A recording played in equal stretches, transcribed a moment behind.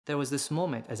There was this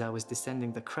moment as I was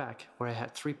descending the crack where I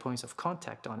had 3 points of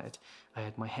contact on it. I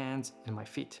had my hands and my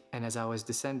feet. And as I was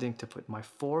descending to put my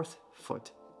 4th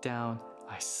foot down,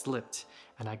 I slipped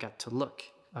and I got to look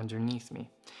underneath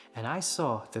me. And I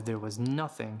saw that there was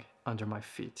nothing under my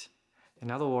feet. In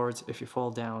other words, if you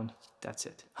fall down, that's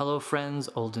it. Hello friends,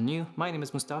 old and new, my name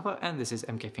is Mustafa and this is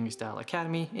MK Fingerstyle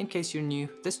Academy. In case you're new,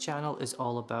 this channel is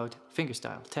all about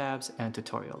fingerstyle, tabs and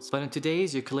tutorials. But in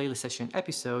today's ukulele session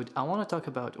episode, I want to talk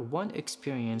about one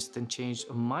experience that changed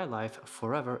my life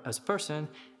forever as a person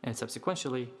and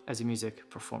subsequently as a music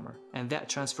performer. And that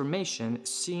transformation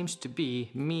seems to be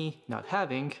me not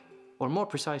having, or more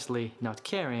precisely, not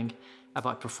caring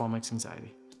about performance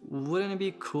anxiety. Wouldn't it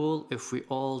be cool if we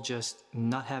all just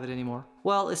not have it anymore?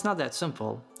 Well, it's not that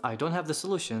simple. I don't have the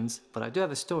solutions, but I do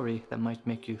have a story that might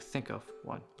make you think of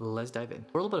one. Let's dive in.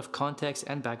 For a little bit of context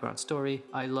and background story,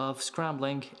 I love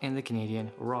scrambling in the Canadian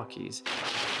Rockies,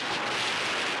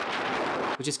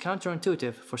 which is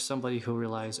counterintuitive for somebody who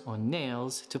relies on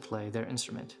nails to play their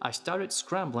instrument. I started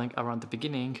scrambling around the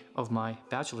beginning of my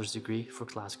bachelor's degree for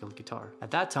classical guitar. At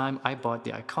that time, I bought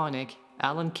the iconic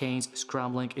Alan Kane's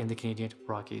Scrambling in the Canadian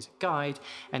Rockies guide,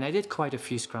 and I did quite a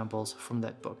few scrambles from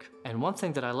that book. And one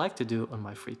thing that I like to do on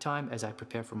my free time as I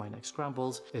prepare for my next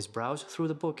scrambles is browse through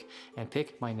the book and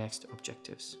pick my next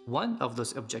objectives. One of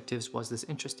those objectives was this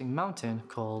interesting mountain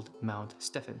called Mount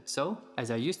Stephen. So,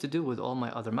 as I used to do with all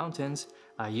my other mountains,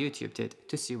 I YouTubed it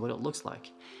to see what it looks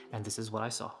like. And this is what I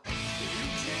saw.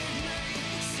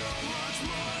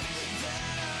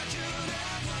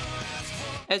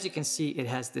 As you can see, it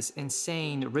has this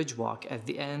insane ridge walk at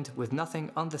the end with nothing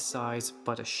on the sides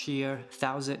but a sheer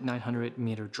 1,900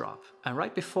 meter drop. And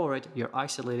right before it, you're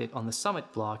isolated on the summit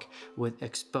block with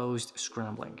exposed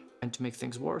scrambling. And to make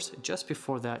things worse, just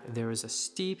before that, there is a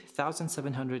steep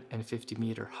 1,750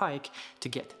 meter hike to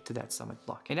get to that summit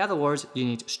block. In other words, you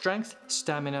need strength,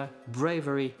 stamina,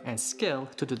 bravery, and skill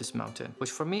to do this mountain,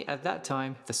 which for me at that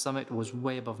time, the summit was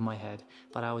way above my head,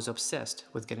 but I was obsessed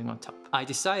with getting on top. I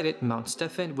decided Mount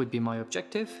Stephen would be my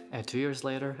objective, and 2 years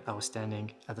later, I was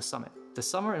standing at the summit. The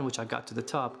summer in which I got to the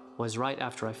top was right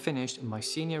after I finished my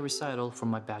senior recital for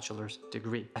my bachelor's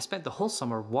degree. I spent the whole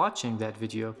summer watching that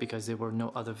video because there were no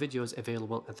other videos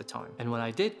available at the time. And what I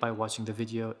did by watching the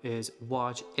video is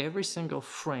watch every single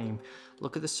frame,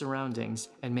 look at the surroundings,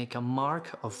 and make a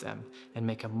mark of them, and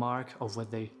make a mark of what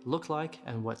they look like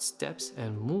and what steps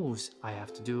and moves I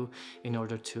have to do in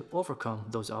order to overcome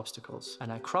those obstacles.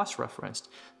 And I cross-referenced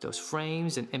those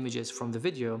frames and images from the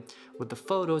video with the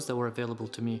photos that were available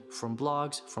to me from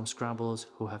blogs, from scramblers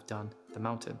who have done the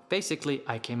mountain. Basically,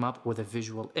 I came up with a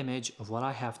visual image of what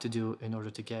I have to do in order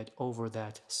to get over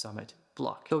that summit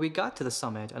block. So we got to the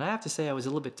summit, and I have to say I was a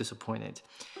little bit disappointed.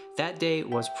 That day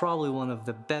was probably one of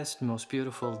the best, most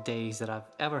beautiful days that I've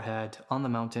ever had on the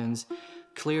mountains.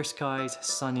 Clear skies,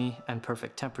 sunny, and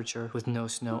perfect temperature with no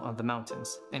snow on the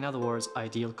mountains. In other words,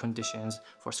 ideal conditions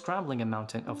for scrambling a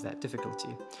mountain of that difficulty,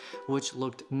 which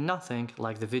looked nothing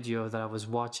like the video that I was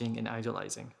watching and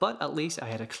idolizing. But at least I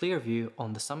had a clear view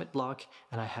on the summit block,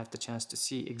 and I had the chance to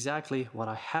see exactly what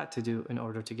I had to do in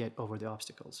order to get over the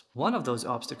obstacles. One of those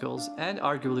obstacles, and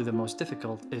arguably the most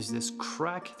difficult, is this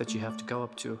crack that you have to go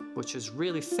up to, which is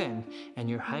really thin, and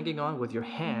you're hanging on with your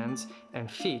hands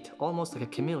and feet almost like a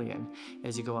chameleon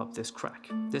as you go up this crack.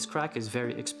 This crack is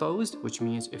very exposed, which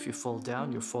means if you fall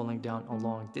down, you're falling down a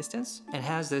long distance, and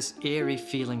has this eerie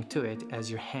feeling to it as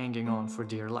you're hanging on for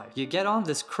dear life. You get on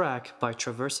this crack by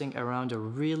traversing around a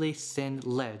really thin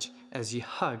ledge as you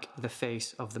hug the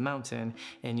face of the mountain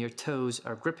and your toes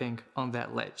are gripping on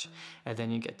that ledge. And then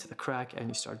you get to the crack and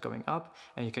you start going up,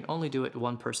 and you can only do it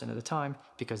one person at a time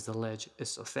because the ledge is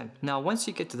so thin. Now, once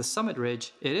you get to the summit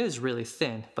ridge, it is really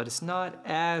thin, but it's not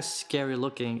as scary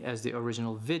looking as the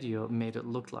original video made it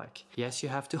look like. Yes, you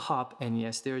have to hop, and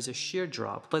yes, there is a sheer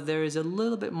drop, but there is a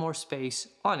little bit more space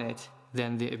on it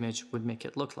than the image would make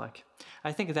it look like.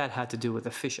 I think that had to do with the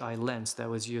fisheye lens that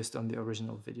was used on the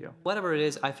original video. Whatever it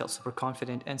is, I felt super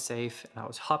confident and safe, and I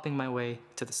was hopping my way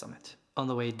to the summit. On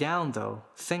the way down though,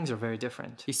 things are very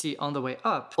different. You see, on the way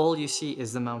up, all you see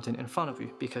is the mountain in front of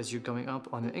you because you're going up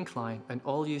on an incline, and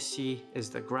all you see is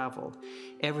the gravel.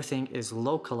 Everything is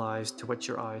localized to what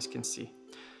your eyes can see.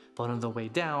 But on the way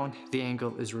down, the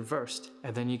angle is reversed,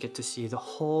 and then you get to see the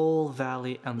whole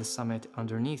valley and the summit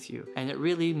underneath you. And it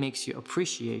really makes you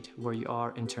appreciate where you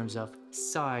are in terms of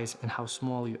size and how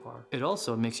small you are. It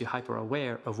also makes you hyper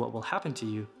aware of what will happen to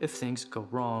you if things go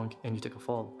wrong and you take a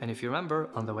fall. And if you remember,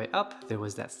 on the way up, there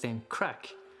was that thin crack.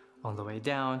 On the way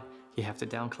down, you have to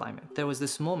down climb it. There was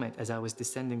this moment as I was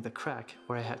descending the crack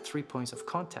where I had 3 points of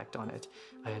contact on it.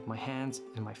 I had my hands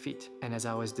and my feet. And as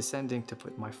I was descending to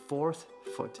put my 4th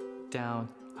foot down,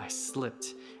 I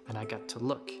slipped and I got to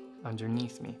look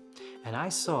underneath me. And I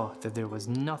saw that there was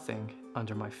nothing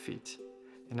under my feet.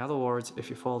 In other words, if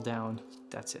you fall down,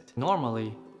 that's it.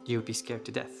 Normally, you would be scared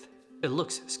to death. It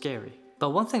looks scary.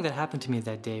 But one thing that happened to me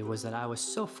that day was that I was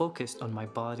so focused on my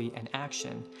body and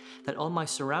action that all my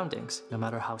surroundings, no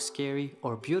matter how scary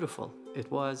or beautiful it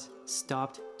was,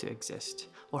 stopped to exist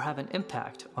or have an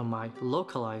impact on my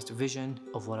localized vision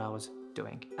of what I was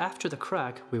doing. After the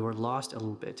crack, we were lost a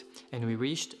little bit and we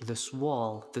reached this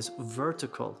wall, this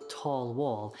vertical, tall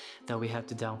wall that we had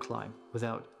to down climb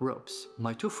without ropes.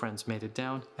 My 2 friends made it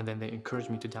down and then they encouraged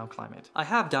me to down climb it. I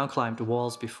have down climbed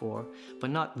walls before, but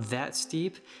not that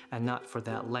steep and not for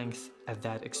that length at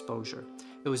that exposure.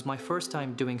 It was my first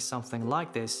time doing something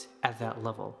like this at that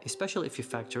level, especially if you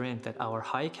factor in that our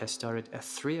hike has started at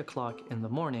 3 o'clock in the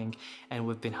morning and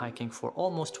we've been hiking for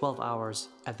almost 12 hours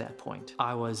at that point.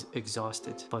 I was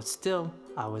exhausted, but still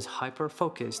I was hyper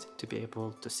focused to be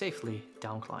able to safely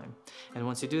down climb. And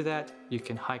once you do that, you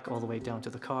can hike all the way down to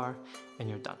the car and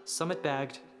you're done. Summit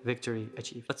bagged, victory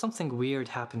achieved. But something weird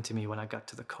happened to me when I got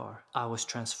to the car. I was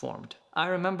transformed. I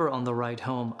remember on the ride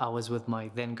home, I was with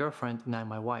my then girlfriend, now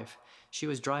my wife. She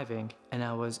was driving and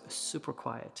I was super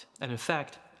quiet. And in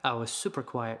fact, I was super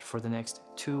quiet for the next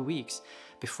 2 weeks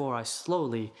before I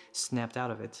slowly snapped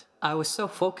out of it. I was so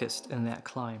focused in that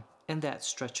climb, in that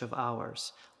stretch of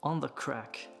hours, on the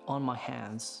crack, on my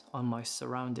hands, on my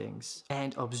surroundings,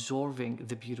 and absorbing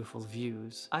the beautiful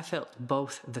views. I felt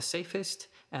both the safest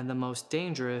and the most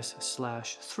dangerous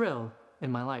 / thrill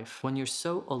in my life. When you're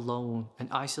so alone and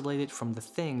isolated from the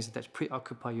things that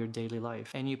preoccupy your daily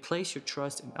life, and you place your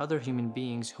trust in other human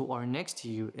beings who are next to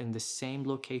you in the same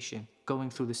location, going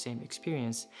through the same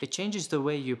experience, it changes the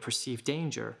way you perceive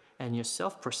danger and your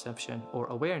self-perception or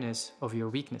awareness of your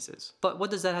weaknesses. But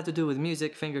what does that have to do with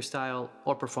music, fingerstyle,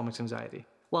 or performance anxiety?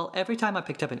 Well, every time I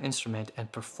picked up an instrument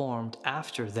and performed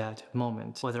after that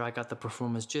moment, whether I got the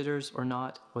performance jitters or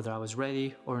not, whether I was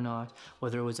ready or not,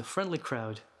 whether it was a friendly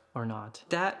crowd or not,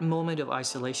 that moment of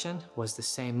isolation was the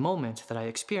same moment that I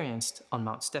experienced on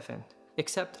Mount Stephen,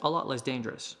 except a lot less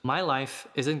dangerous. My life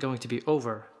isn't going to be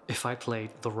over if I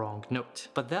played the wrong note.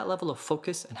 But that level of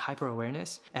focus and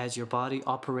hyper-awareness, as your body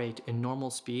operates in normal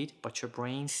speed, but your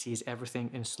brain sees everything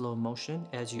in slow motion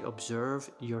as you observe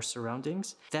your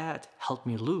surroundings, that helped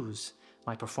me lose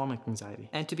my performance anxiety.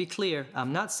 And to be clear,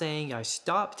 I'm not saying I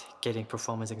stopped getting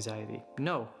performance anxiety.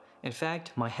 No. In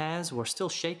fact, my hands were still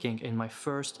shaking in my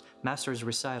first master's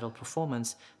recital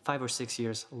performance 5 or 6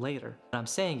 years later. What I'm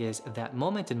saying is that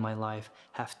moment in my life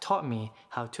have taught me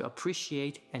how to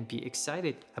appreciate and be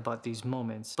excited about these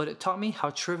moments. But it taught me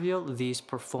how trivial these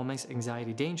performance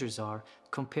anxiety dangers are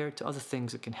compared to other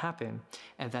things that can happen,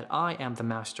 and that I am the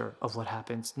master of what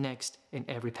happens next in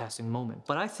every passing moment.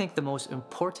 But I think the most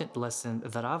important lesson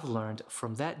that I've learned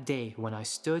from that day when I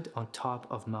stood on top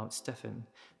of Mount Stephen,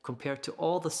 compared to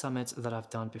all the summits that I've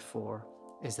done before,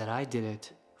 is that I did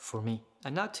it for me,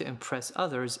 and not to impress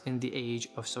others in the age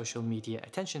of social media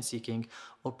attention seeking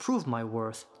or prove my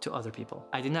worth to other people.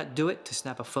 I did not do it to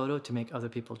snap a photo to make other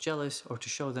people jealous or to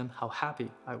show them how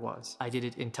happy I was. I did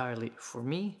it entirely for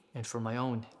me and for my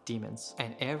own demons.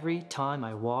 And every time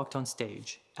I walked on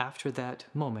stage after that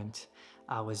moment,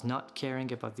 I was not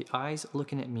caring about the eyes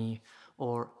looking at me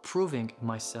or proving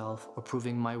myself or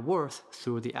proving my worth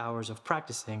through the hours of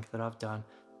practicing that I've done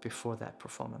before that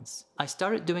performance. I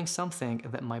started doing something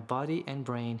that my body and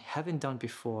brain haven't done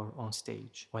before on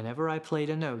stage. Whenever I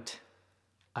played a note,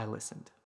 I listened.